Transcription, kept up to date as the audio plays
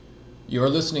You're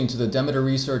listening to the Demeter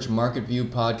Research Market View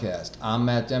podcast. I'm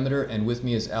Matt Demeter, and with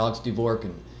me is Alex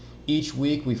Dvorkin. Each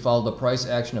week, we follow the price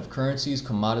action of currencies,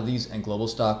 commodities, and global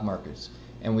stock markets,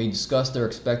 and we discuss their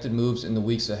expected moves in the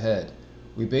weeks ahead.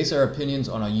 We base our opinions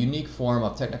on a unique form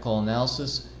of technical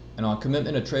analysis and on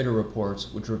commitment to trader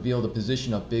reports, which reveal the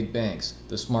position of big banks,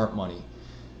 the smart money.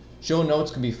 Show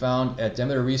notes can be found at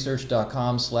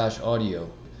demeterresearch.com/audio.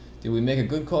 Did we make a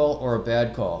good call or a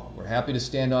bad call? We're happy to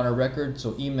stand on our record,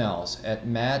 so email us at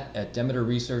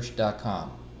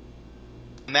matt@demeterresearch.com.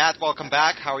 Matt, welcome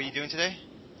back. How are you doing today?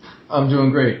 I'm doing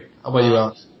great. How about you,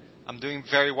 Alex? I'm doing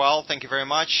very well. Thank you very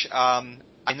much.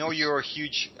 I know you're a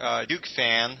huge Duke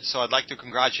fan, so I'd like to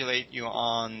congratulate you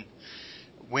on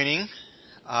winning.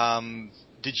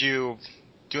 Did you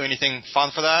do anything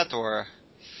fun for that, or?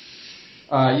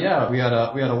 Yeah, we had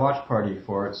a watch party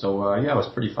for it, so yeah, it was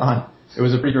pretty fun. It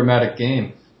was a pretty dramatic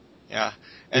game. Yeah,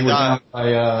 and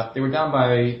they were down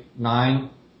by 9,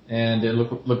 and it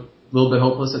looked a little bit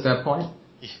hopeless at that point.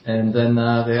 And then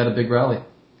they had a big rally.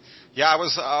 Yeah, I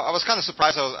was kind of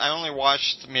surprised. I only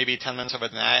watched maybe 10 minutes of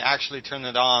it, and I actually turned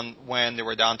it on when they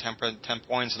were down 10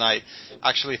 points, and I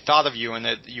actually thought of you and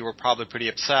that you were probably pretty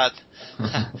upset.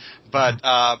 But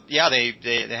yeah, they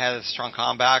had a strong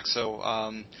comeback. So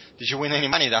did you win any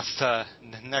money? That's the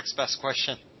next best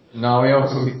question. No, we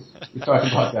talked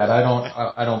about that. I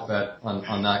don't bet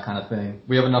on that kind of thing.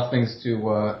 We have enough things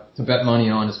to bet money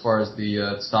on as far as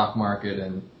the stock market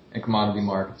and commodity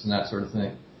markets and that sort of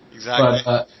thing. Exactly.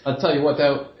 But I'll tell you what,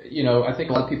 I think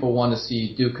a lot of people want to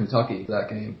see Duke Kentucky that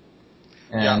game,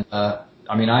 and I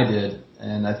mean I did,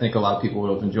 and I think a lot of people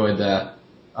would have enjoyed that.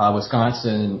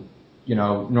 Wisconsin,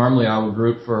 normally I would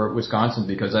root for Wisconsin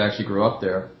because I actually grew up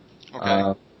there.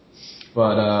 Okay.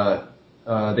 But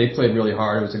they played really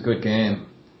hard. It was a good game,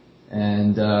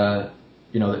 and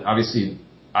obviously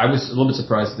I was a little bit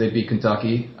surprised that they beat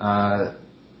Kentucky, but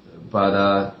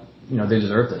they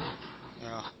deserved it.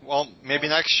 Yeah. Well, maybe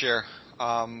next year.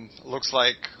 Looks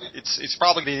like it's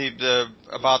probably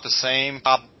about the same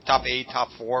top 8, top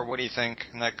 4. What do you think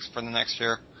for the next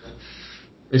year?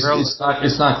 It's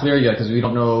not clear yet because we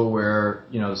don't know where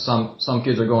some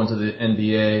kids are going to the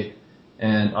NBA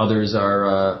and others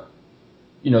are.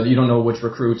 You don't know which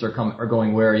recruits are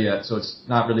going where yet, so it's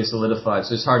not really solidified.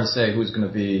 So it's hard to say who's going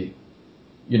to be,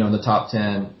 in the top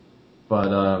 10.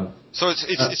 But so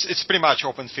it's pretty much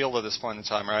open field at this point in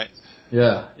time, right?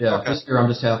 Yeah. Okay. This year I'm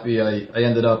just happy I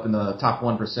ended up in the top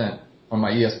 1% on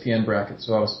my ESPN bracket,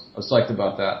 so I was psyched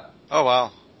about that. Oh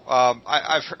wow!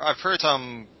 I've heard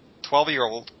some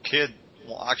 12-year-old kid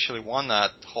actually won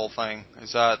that whole thing.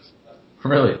 Is that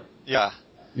really? Yeah.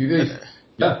 You did.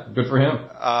 Yeah, good for him.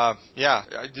 Yeah.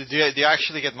 Do you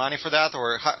actually get money for that,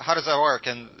 or how does that work?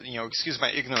 And excuse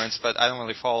my ignorance, but I don't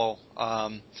really follow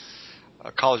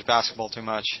college basketball too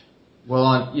much.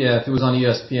 Well, if it was on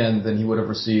ESPN, then he would have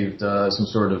received some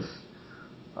sort of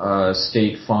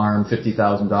State Farm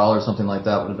 $50,000, something like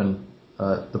that would have been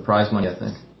the prize money, I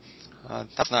think.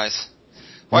 That's nice.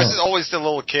 Why is it always the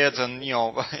little kids? And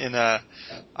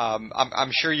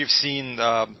I'm sure you've seen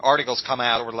articles come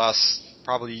out over the last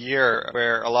probably year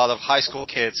where a lot of high school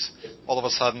kids, all of a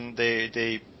sudden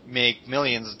they make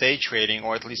millions day trading,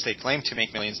 or at least they claim to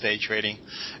make millions day trading.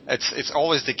 It's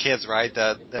always the kids, right,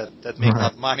 that make a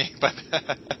lot of money. But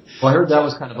well, I heard that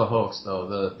was kind of a hoax,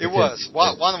 though. It was.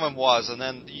 One of them was, and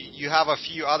then you have a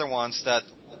few other ones that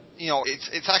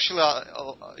it's actually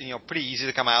pretty easy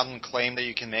to come out and claim that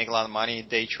you can make a lot of money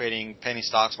day trading penny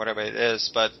stocks, whatever it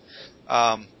is. But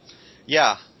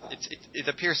yeah. It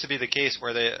appears to be the case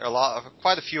where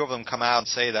quite a few of them come out and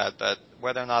say that, but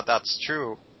whether or not that's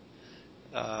true,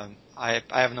 I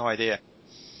have no idea.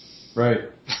 Right.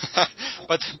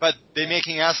 but they're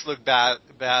making us look bad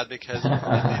because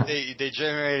they're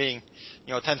generating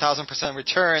 10,000%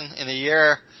 return in a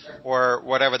year or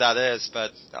whatever that is.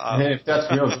 But hey, if that's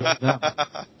real good for them,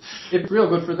 it's real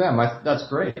good for them. That's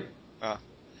great.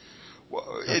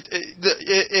 Well,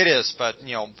 it is, but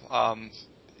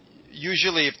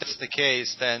usually, if that's the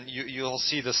case, then you'll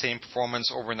see the same performance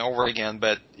over and over again,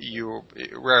 but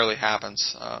it rarely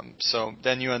happens. So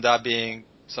then you end up being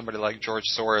somebody like George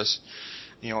Soros,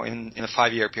 in a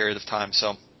 5-year period of time.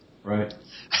 So right.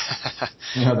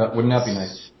 Wouldn't that be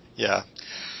nice? Yeah.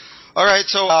 All right.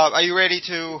 So are you ready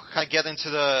to kind of get into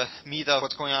the meat of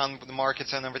what's going on with the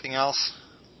markets and everything else?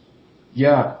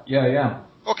 Yeah.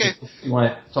 Okay. You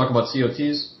want to talk about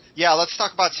COTs? Yeah, let's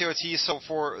talk about COT. So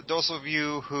for those of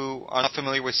you who are not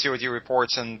familiar with COT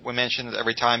reports, and we mention it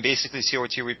every time, basically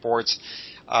COT reports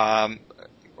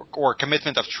or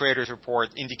commitment of traders report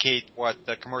indicate what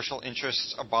the commercial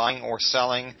interests are buying or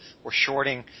selling or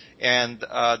shorting. And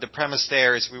the premise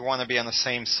there is we want to be on the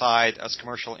same side as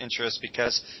commercial interests,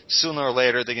 because sooner or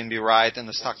later they're going to be right, and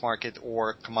the stock market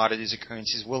or commodities or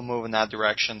currencies will move in that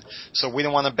direction. So we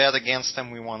don't want to bet against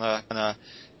them. We want to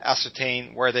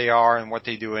ascertain where they are and what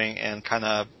they're doing, and kind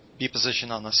of be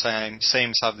positioned on the same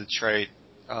side of the trade,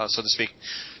 so to speak.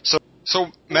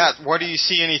 So Matt, what do you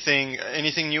see?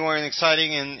 Anything new and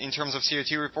exciting in terms of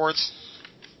COT reports?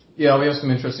 Yeah, we have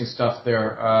some interesting stuff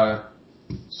there.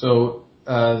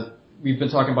 We've been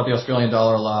talking about the Australian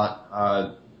dollar a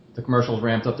lot. The commercials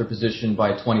ramped up their position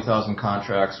by 20,000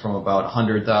 contracts from about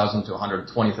 100,000 to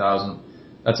 120,000.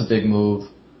 That's a big move.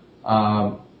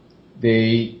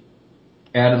 They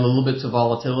added a little bit to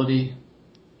volatility.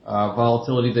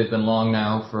 Volatility, they've been long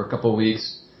now for a couple of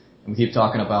weeks, and we keep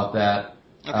talking about that.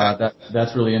 Okay.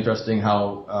 That's really interesting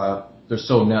how they're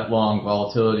so net long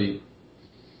volatility.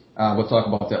 We'll talk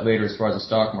about that later as far as the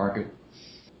stock market.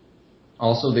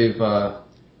 Also, they've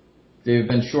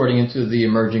been shorting into the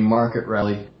emerging market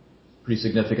rally pretty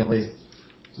significantly,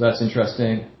 so that's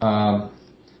interesting.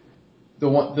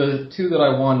 The two that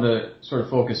I wanted to sort of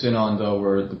focus in on, though,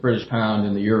 were the British pound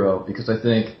and the euro, because I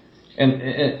think,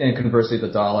 and conversely the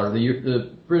dollar.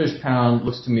 The British pound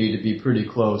looks to me to be pretty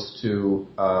close to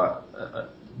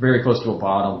very close to a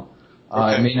bottom.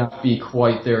 Okay. It may not be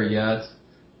quite there yet,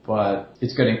 but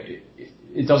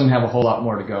it doesn't have a whole lot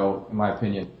more to go, in my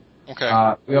opinion. Okay.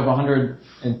 We have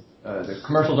the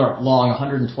commercials are long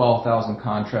 112,000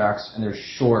 contracts, and they're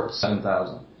short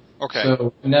 7,000. Okay.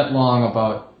 So net long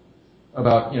about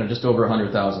just over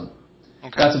 100,000. Okay.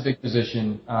 That's a big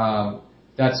position.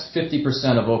 That's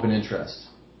 50% of open interest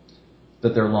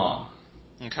that they're long.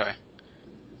 Okay.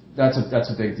 That's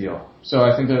a big deal. So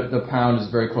I think the pound is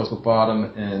very close to the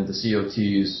bottom, and the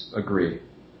COTs agree.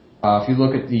 If you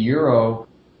look at the euro,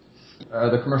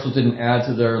 the commercials didn't add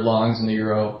to their longs in the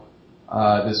euro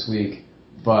this week,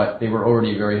 but they were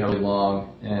already very heavily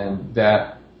long, and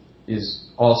that is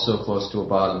also close to a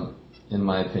bottom, in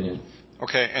my opinion.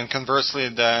 Okay, and conversely,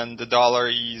 then the dollar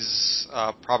is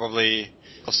probably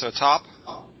close to a top.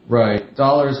 Right,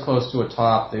 dollar is close to a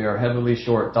top. They are heavily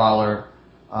short dollar.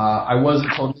 I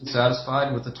wasn't totally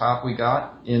satisfied with the top we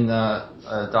got in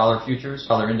dollar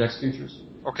index futures.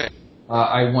 Okay.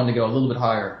 I wanted to go a little bit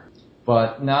higher,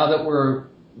 but now that we're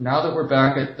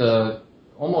back at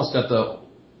almost at the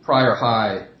prior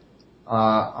high,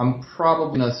 I'm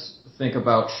probably gonna think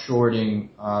about shorting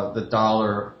the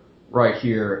dollar right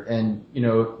here, and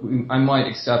I might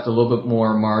accept a little bit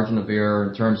more margin of error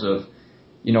in terms of,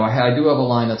 I do have a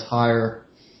line that's higher,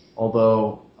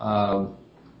 although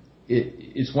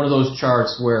it's one of those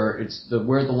charts where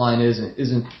where the line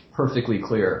isn't perfectly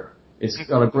clear. It's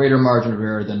got a greater margin of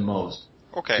error than most.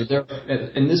 Okay. So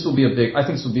and this will be I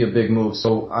think this will be a big move.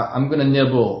 So I'm going to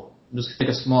nibble, just take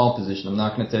a small position. I'm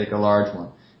not going to take a large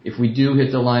one. If we do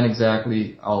hit the line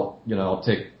exactly, I'll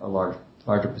take a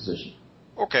larger position.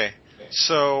 Okay.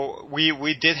 So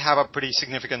we did have a pretty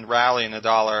significant rally in the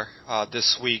dollar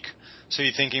this week. So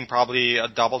you're thinking probably a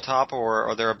double top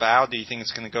or thereabout? Do you think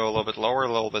it's going to go a little bit lower, a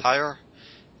little bit higher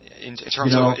in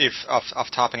terms of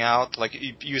topping out? Like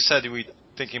you said, we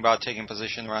thinking about taking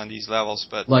position around these levels,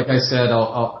 but like I said,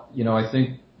 I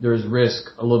think there's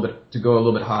risk a little bit to go a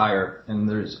little bit higher, and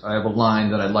I have a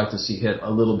line that I'd like to see hit a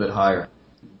little bit higher.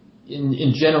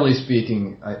 In generally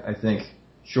speaking, I think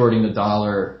shorting the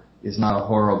dollar is not a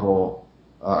horrible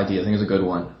idea. I think it's a good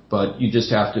one, but you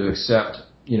just have to accept,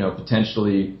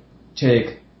 potentially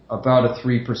take about a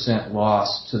 3%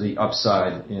 loss to the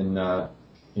upside in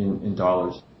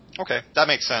dollars. Okay, that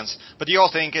makes sense. But do you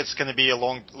all think it's going to be a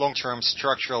long-term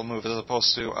structural move as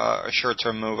opposed to a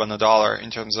short-term move on the dollar in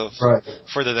terms of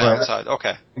for the downside? Right.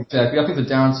 Okay. Exactly. I think the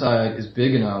downside is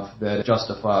big enough that it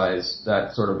justifies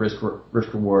that sort of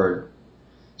risk reward.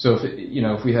 So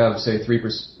if we have, say,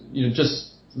 3%,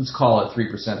 just let's call it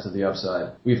 3% to the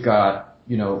upside, we've got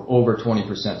over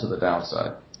 20% to the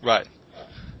downside. Right.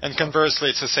 And conversely,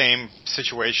 it's the same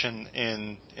situation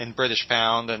in British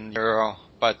pound and euro,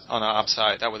 but on the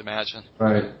upside, I would imagine.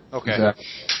 Right. Okay. Exactly.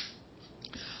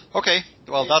 Okay.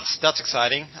 Well, that's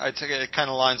exciting. I think it kind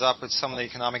of lines up with some of the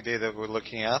economic data we're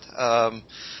looking at.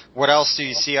 What else do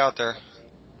you see out there?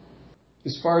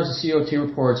 As far as the COT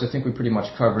reports, I think we pretty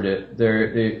much covered it.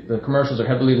 The commercials are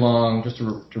heavily long. Just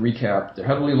to recap, they're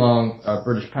heavily long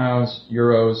British pounds,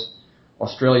 euros,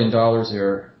 Australian dollars.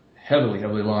 They're heavily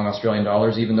long Australian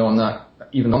dollars, even though I'm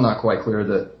not quite clear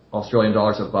that Australian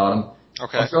dollars have bottomed.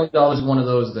 Okay. Australian dollars is one of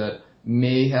those that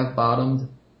may have bottomed.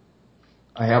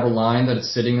 I have a line that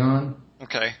it's sitting on,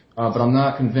 Okay. But I'm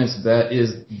not convinced that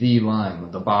is the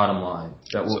line, the bottom line,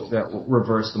 that will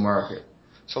reverse the market.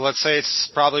 So let's say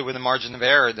it's probably with a margin of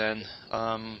error then.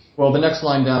 Well, the next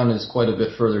line down is quite a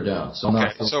bit further down. So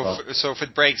okay. So if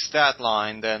it breaks that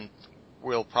line, then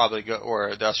we'll probably go,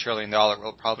 or the Australian dollar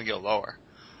will probably go lower.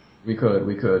 We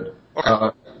could.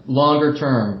 Okay. Longer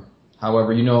term,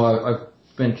 however,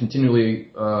 I've been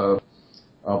continually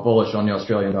bullish on the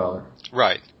Australian dollar.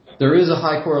 Right. There is a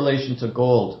high correlation to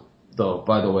gold, though,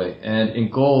 by the way. And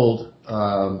in gold,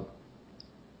 gold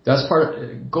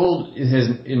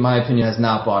in my opinion, has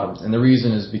not bottomed. And the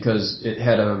reason is because it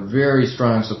had a very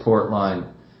strong support line.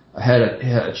 It had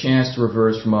a chance to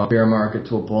reverse from a bear market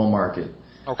to a bull market.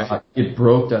 Okay. It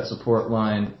broke that support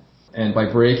line, and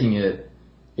by breaking it,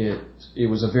 it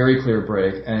was a very clear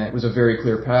break, and it was a very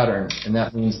clear pattern. And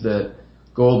that means that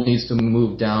gold needs to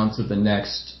move down to the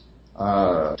next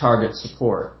target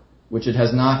support, which it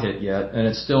has not hit yet, and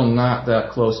it's still not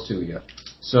that close to yet.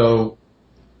 So,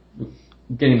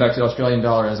 getting back to the Australian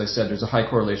dollar, as I said, there's a high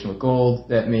correlation with gold.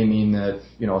 That may mean that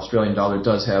Australian dollar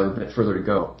does have a bit further to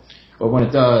go, but when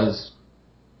it does,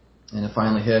 and it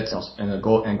finally hits, and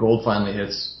gold finally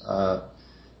hits,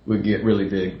 we get really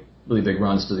big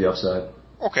runs to the upside.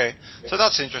 Okay, so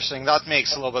that's interesting. That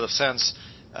makes a little bit of sense.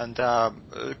 And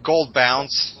gold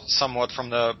bounced somewhat from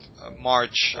the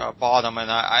March bottom,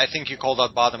 and I think you called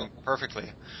that bottom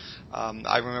perfectly.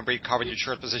 I remember you covered your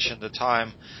short position at the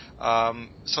time.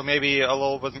 So maybe a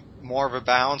little bit more of a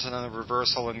bounce and then a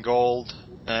reversal in gold,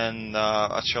 and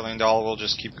Australian dollar will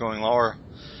just keep going lower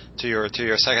to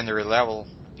your secondary level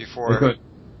before. It could.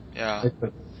 Yeah. It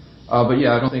could. But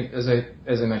yeah, I don't think, as I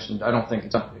mentioned, I don't think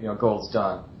it's gold's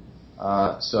done.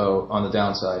 So on the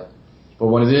downside, but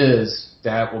when it is,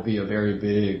 that will be a very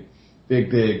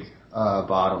big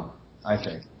bottom, I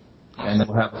think, and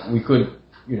then we could,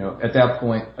 at that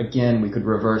point again, we could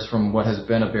reverse from what has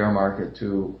been a bear market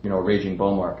to a raging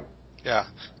bull market. Yeah.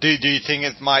 Do you think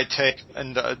it might take?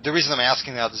 And the reason I'm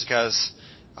asking that is because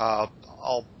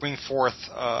I'll bring forth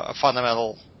a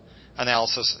fundamental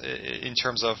analysis in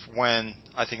terms of when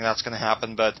I think that's going to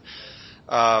happen. But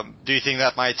do you think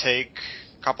that might take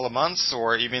a couple of months,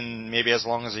 or even maybe as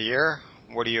long as a year?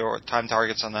 What are your time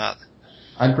targets on that?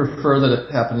 I'd prefer that it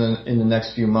happen in the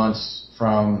next few months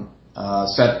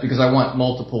because I want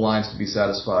multiple lines to be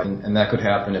satisfied, and that could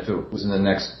happen if it was in the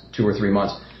next 2 or 3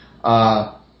 months.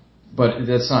 But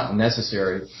that's not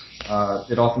necessary.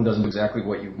 It often doesn't do exactly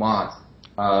what you want.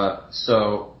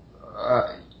 So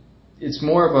it's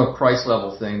more of a price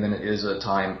level thing than it is a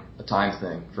time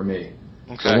thing for me.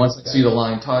 Okay. So once I see the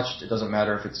line touched, it doesn't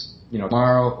matter if it's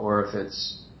tomorrow or if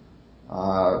it's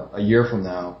a year from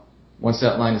now. Once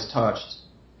that line is touched,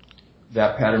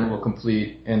 that pattern will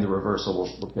complete and the reversal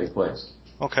will take place.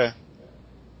 Okay.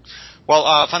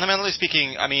 Well, fundamentally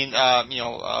speaking, I mean,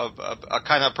 a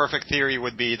kind of perfect theory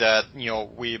would be that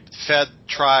Fed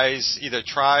either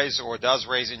tries or does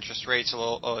raise interest rates a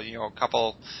little, a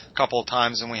couple of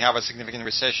times, and we have a significant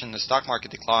recession, the stock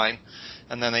market decline,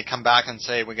 and then they come back and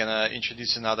say we're going to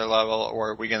introduce another level,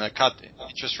 or we're going to cut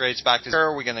interest rates back to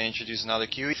zero, we're going to introduce another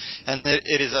QE, and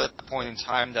it is at that point in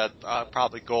time that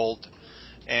probably gold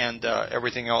and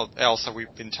everything else that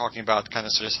we've been talking about kind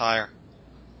of surges higher.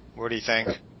 What do you think?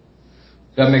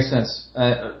 That makes sense.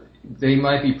 They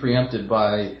might be preempted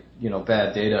by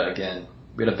bad data again.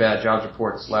 We had a bad jobs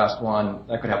report this last one.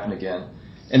 That could happen again.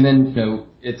 And then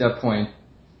at that point,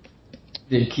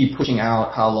 they keep pushing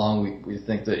out how long we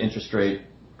think the interest rate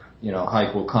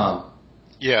hike will come.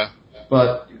 Yeah.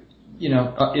 But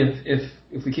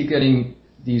if we keep getting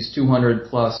these 200,000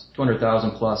 plus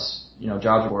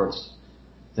jobs reports,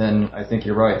 then I think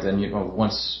you're right. Then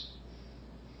once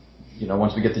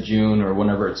we get to June or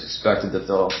whenever it's expected that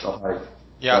they'll hike.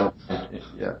 Yeah.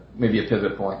 Yeah. Maybe a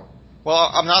pivot point. Well,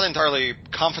 I'm not entirely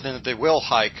confident that they will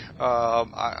hike.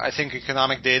 I think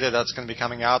economic data that's going to be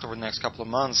coming out over the next couple of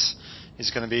months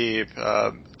is going to be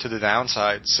to the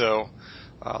downside. So,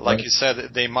 like you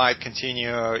said, they might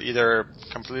continue either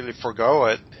completely forgo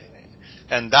it,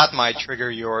 and that might trigger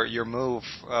your move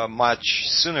much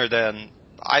sooner than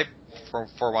I,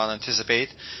 for one, anticipate.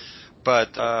 But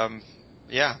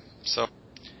yeah, so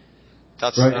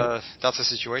that's the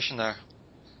situation there.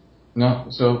 No,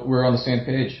 so we're on the same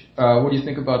page. What do you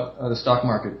think about the stock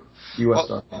market, U.S.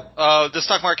 stock market? The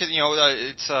stock market,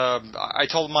 it's. I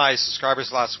told my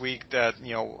subscribers last week that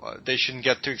they shouldn't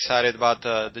get too excited about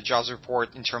the jobs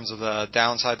report in terms of the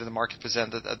downside that the market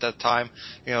presented at that time.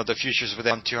 The futures were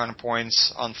down 200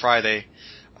 points on Friday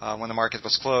when the market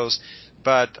was closed,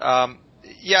 but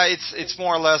yeah, it's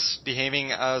more or less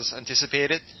behaving as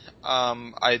anticipated.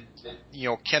 I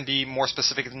can be more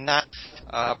specific than that,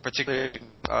 particularly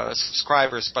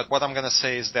subscribers. But what I'm going to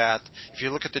say is that if you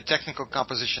look at the technical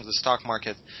composition of the stock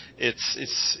market,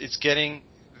 it's getting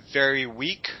very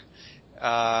weak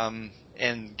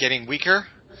and getting weaker.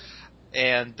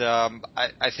 And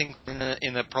I think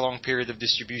in a prolonged period of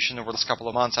distribution over the last couple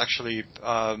of months, actually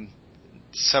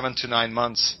 7 to 9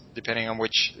 months, depending on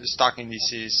which stock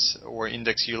indices or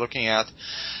index you're looking at.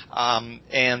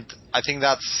 And I think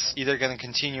that's either going to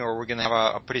continue or we're going to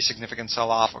have a pretty significant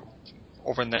sell-off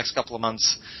over the next couple of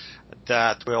months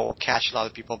that will catch a lot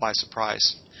of people by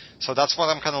surprise. So that's what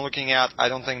I'm kind of looking at. I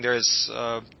don't think there's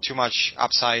too much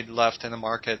upside left in the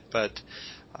market, but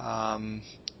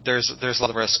there's a lot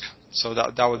of risk. So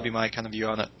that would be my kind of view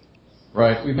on it.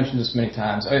 Right. We've mentioned this many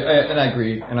times, and I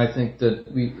agree. And I think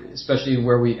that we, especially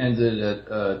where we ended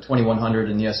at 2,100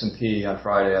 in the S&P on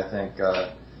Friday, I think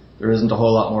there isn't a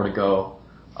whole lot more to go.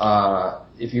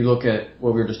 If you look at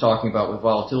what we were just talking about with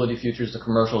volatility futures, the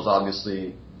commercials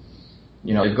obviously,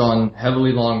 they've gone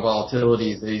heavily long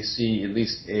volatility. They see at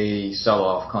least a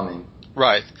sell-off coming.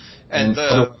 Right. And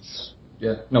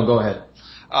yeah. No, go ahead.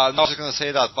 I was just going to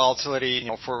say that volatility,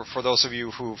 for those of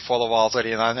you who follow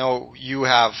volatility, and I know you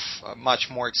have much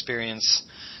more experience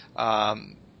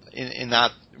in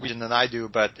that region than I do,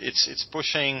 but it's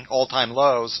pushing all-time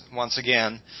lows once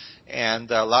again. And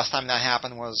last time that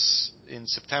happened was in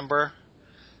September,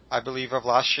 I believe, of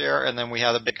last year, and then we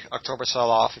had a big October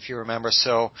sell-off, if you remember.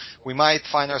 So we might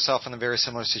find ourselves in a very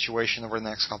similar situation over the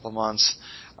next couple of months.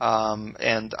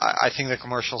 And I think the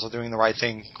commercials are doing the right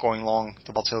thing, going long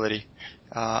the volatility.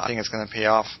 I think it's going to pay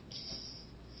off.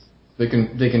 They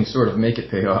can sort of make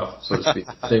it pay off, so to speak.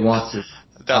 If they want to.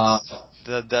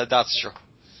 That's true.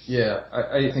 Yeah,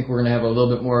 I think we're going to have a little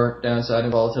bit more downside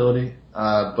in volatility,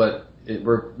 but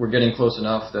we're getting close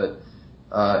enough that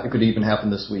it could even happen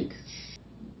this week.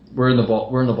 We're in the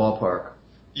ballpark.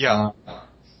 Yeah.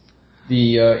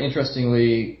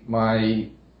 Interestingly, my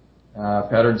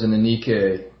patterns in the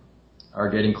Nikkei are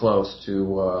getting close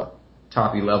to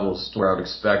toppy levels where I would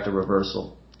expect a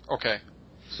reversal. Okay.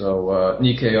 So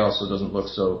Nikkei also doesn't look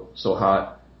so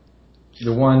hot.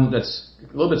 The one that's a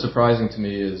little bit surprising to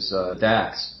me is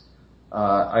DAX.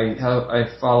 I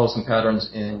follow some patterns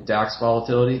in DAX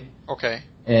volatility. Okay.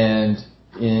 And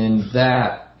in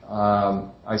that,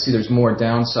 I see there's more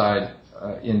downside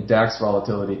in DAX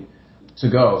volatility to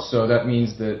go. So that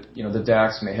means that the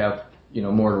DAX may have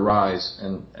more to rise,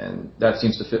 and that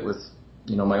seems to fit with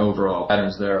my overall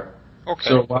patterns there. Okay.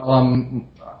 So while I'm,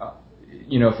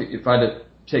 if I had to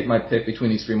take my pick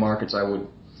between these three markets, I would,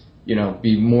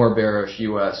 be more bearish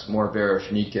US, more bearish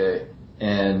Nikkei,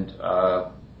 and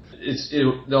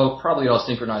they'll probably all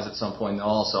synchronize at some point. They'll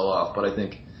all sell off, but I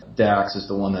think DAX is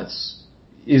the one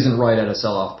isn't right at a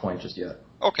sell-off point just yet.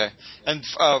 Okay. And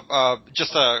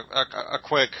just a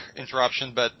quick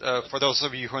interruption, but for those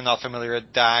of you who are not familiar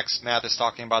with DAX, Matt is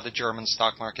talking about the German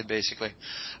stock market, basically.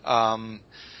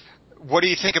 What do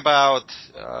you think about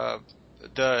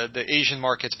the Asian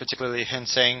markets, particularly Hang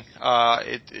Seng?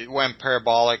 It went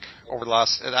parabolic over the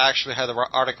last. I actually had an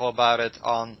article about it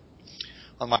on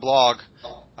my blog,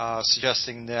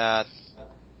 suggesting that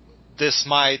this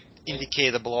might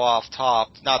indicate a blow-off top,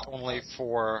 not only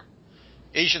for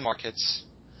Asian markets,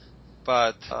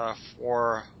 but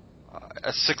for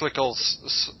a cyclical,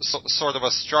 sort of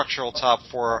a structural top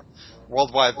for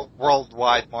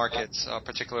worldwide markets,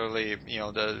 particularly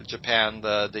the Japan,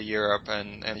 the Europe,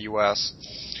 and the U.S.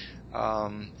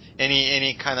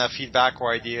 Any kind of feedback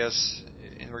or ideas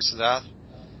in regards to that?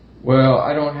 Well,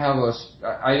 I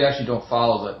actually don't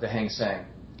follow the Hang Seng.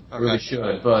 I really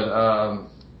should, but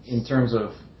in terms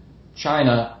of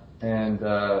China and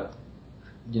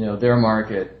their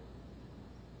market,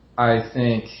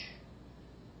 the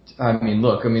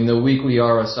weekly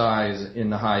RSI is in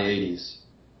the high 80s.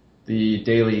 The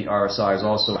daily RSI is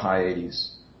also high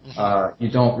 80s. Mm-hmm.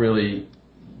 You don't really,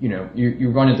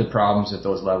 you run into problems at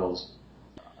those levels.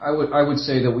 I would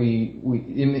say that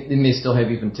it may still have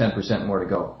even 10% more to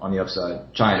go on the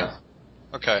upside. China.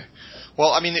 Okay.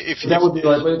 Well, that would be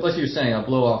like you're saying, a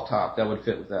blow off top. That would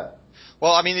fit with that.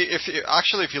 Well,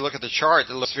 if you look at the chart,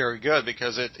 it looks very good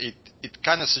because it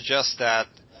kind of suggests that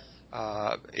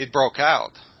it broke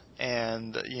out,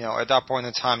 and at that point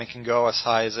in time, it can go as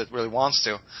high as it really wants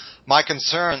to. My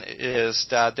concern is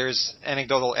that there's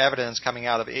anecdotal evidence coming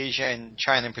out of Asia and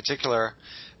China in particular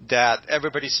that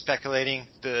everybody's speculating.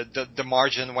 The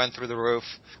margin went through the roof.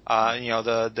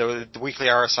 The weekly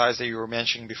RSIs that you were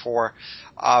mentioning before,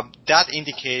 that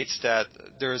indicates that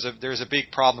there's a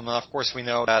big problem. And of course, we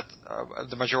know that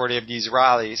the majority of these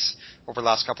rallies over the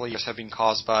last couple of years have been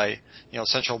caused by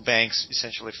central banks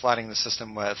essentially flooding the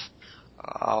system with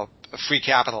free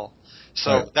capital.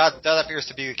 So Right. that appears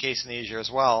to be the case in Asia as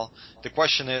well. The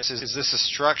question is this a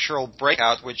structural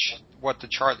breakout, which what the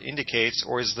chart indicates,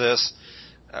 or is this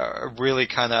really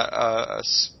kind of a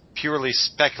purely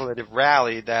speculative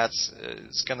rally that's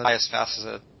going to die as fast as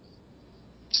it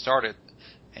started?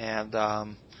 And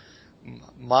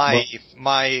my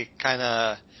kind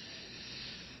of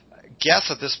guess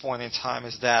at this point in time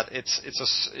is that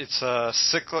it's a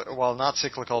cyclical, well, not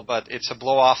cyclical, but it's a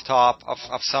blow off top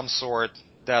of some sort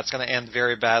that's going to end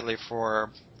very badly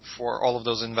for all of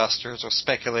those investors or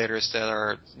speculators that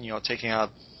are taking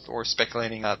out or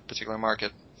speculating that particular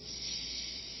market.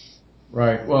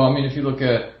 Right. Well, I mean, if you look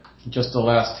at just the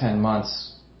last 10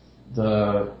 months,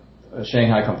 the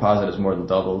Shanghai Composite has more than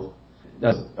doubled.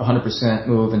 That's 100%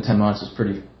 move in 10 months is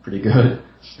pretty good.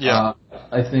 Yeah.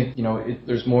 I think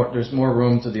there's more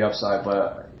room to the upside,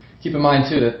 but keep in mind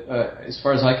too that as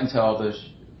far as I can tell,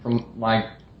 from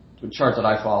the chart that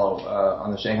I follow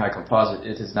on the Shanghai Composite,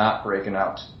 it has not broken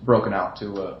out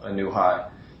to a new high,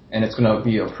 and it's going to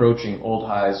be approaching old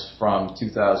highs from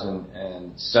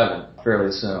 2007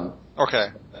 fairly soon.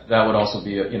 Okay. That would also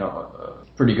be a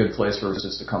pretty good place for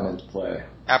resistance to come into play.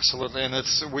 Absolutely, and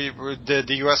it's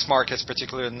the U.S. markets,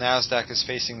 particularly the Nasdaq, is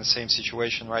facing the same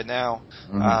situation right now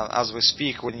as we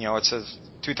speak. It's a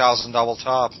 2,000 double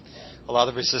top, a lot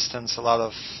of resistance, a lot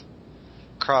of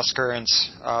cross currents.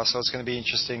 So it's going to be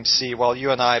interesting to see. Well, you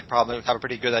and I probably have a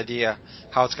pretty good idea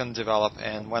how it's going to develop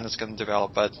and when it's going to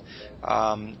develop, but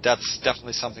that's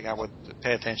definitely something I would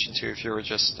pay attention to if you were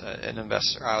just an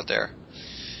investor out there.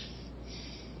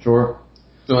 Sure.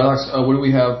 So, Alex, what do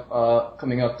we have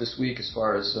coming up this week as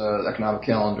far as economic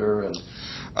calendar and?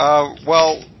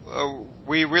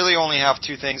 We really only have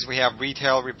two things. We have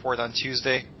retail report on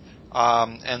Tuesday,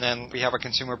 and then we have a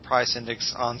consumer price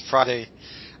index on Friday.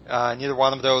 Neither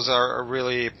one of those are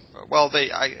really well.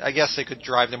 I guess they could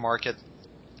drive the market,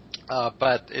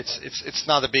 but it's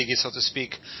not a biggie, so to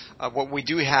speak. What we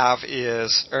do have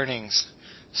is earnings.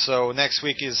 So next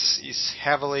week is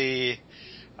heavily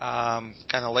kind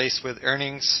of laced with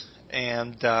earnings,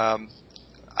 and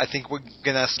I think we're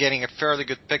getting a fairly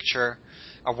good picture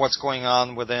of what's going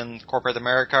on within corporate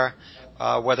America,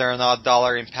 whether or not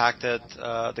dollar impacted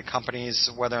the companies,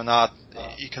 whether or not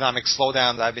economic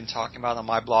slowdown that I've been talking about on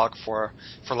my blog for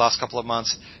the last couple of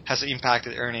months has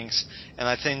impacted earnings. And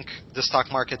I think the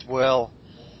stock market will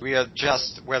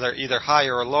readjust whether either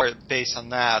higher or lower based on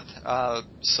that.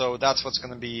 So that's what's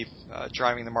going to be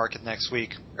driving the market next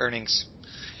week. Earnings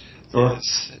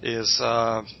is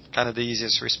kind of the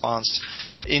easiest response.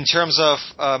 In terms of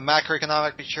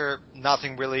macroeconomic picture,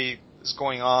 nothing really is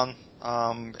going on.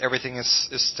 Everything is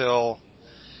still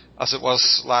as it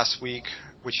was last week,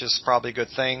 which is probably a good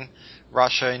thing.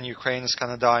 Russia and Ukraine is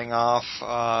kind of dying off.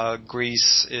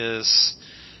 Greece is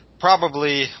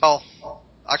probably,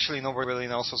 actually nobody really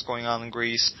knows what's going on in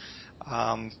Greece.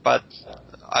 But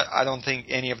I don't think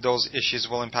any of those issues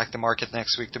will impact the market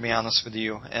next week, to be honest with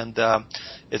you. And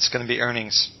it's going to be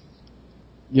earnings.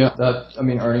 Yeah,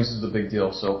 earnings is the big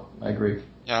deal, so I agree.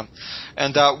 Yeah,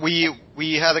 and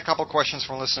we had a couple questions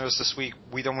from listeners this week.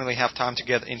 We don't really have time to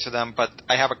get into them, but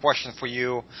I have a question for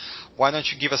you. Why don't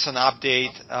you give us an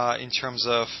update in terms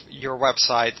of your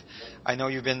website? I know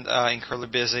you've been incredibly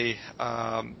busy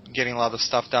getting a lot of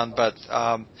stuff done, but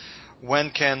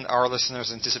when can our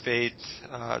listeners anticipate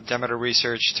Demeter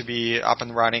Research to be up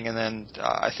and running? And then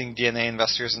I think DNA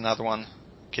Investor is another one.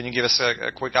 Can you give us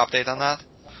a quick update on that?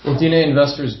 Well, DNA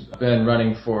Investor's been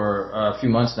running for a few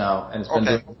months now, and it's been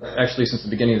doing, actually since the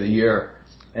beginning of the year,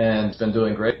 and it's been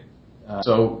doing great.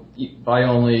 So by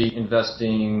only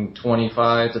investing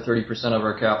 25 to 30% of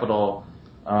our capital,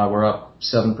 we're up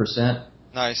 7%.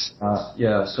 Nice. It's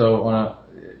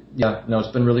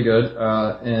been really good.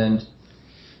 And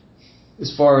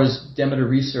as far as Demeter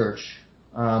Research,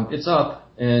 it's up,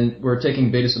 and we're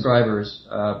taking beta subscribers,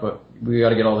 but we got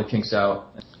to get all the kinks out.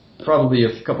 Probably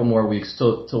a couple more weeks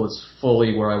till it's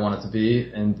fully where I want it to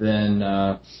be, and then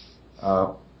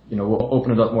we'll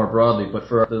open it up more broadly. But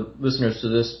for the listeners to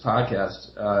this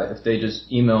podcast, if they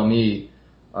just email me,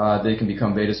 they can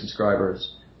become beta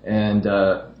subscribers. And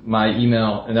my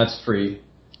email, and that's free,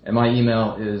 and my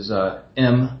email is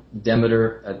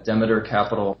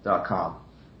mdemeter@demetercapital.com.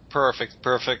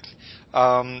 Perfect.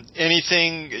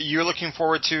 Anything you're looking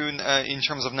forward to in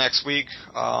terms of next week?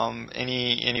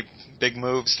 Any big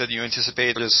moves that you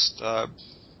anticipate? Just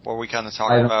what we kind of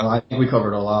talked I don't about. know. I think we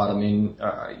covered a lot. I mean,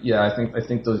 yeah, I think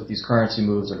these currency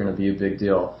moves are going to be a big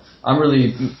deal. I'm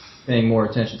really paying more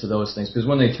attention to those things because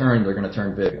when they turn, they're going to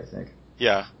turn big, I think.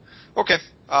 Yeah. Okay.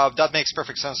 That makes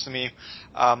perfect sense to me.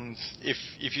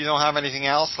 If you don't have anything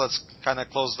else, let's kind of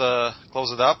close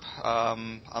it up.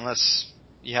 Unless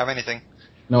you have anything.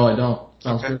 No, I don't.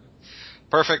 Sounds Okay. good.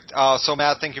 Perfect. So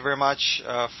Matt, thank you very much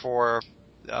for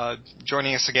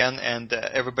joining us again, and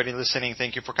everybody listening,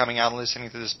 thank you for coming out and listening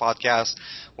to this podcast.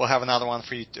 We'll have another one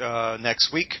for you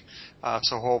next week.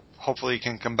 So hopefully you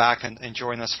can come back and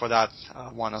join us for that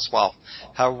one as well.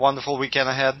 Have a wonderful weekend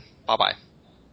ahead. Bye bye.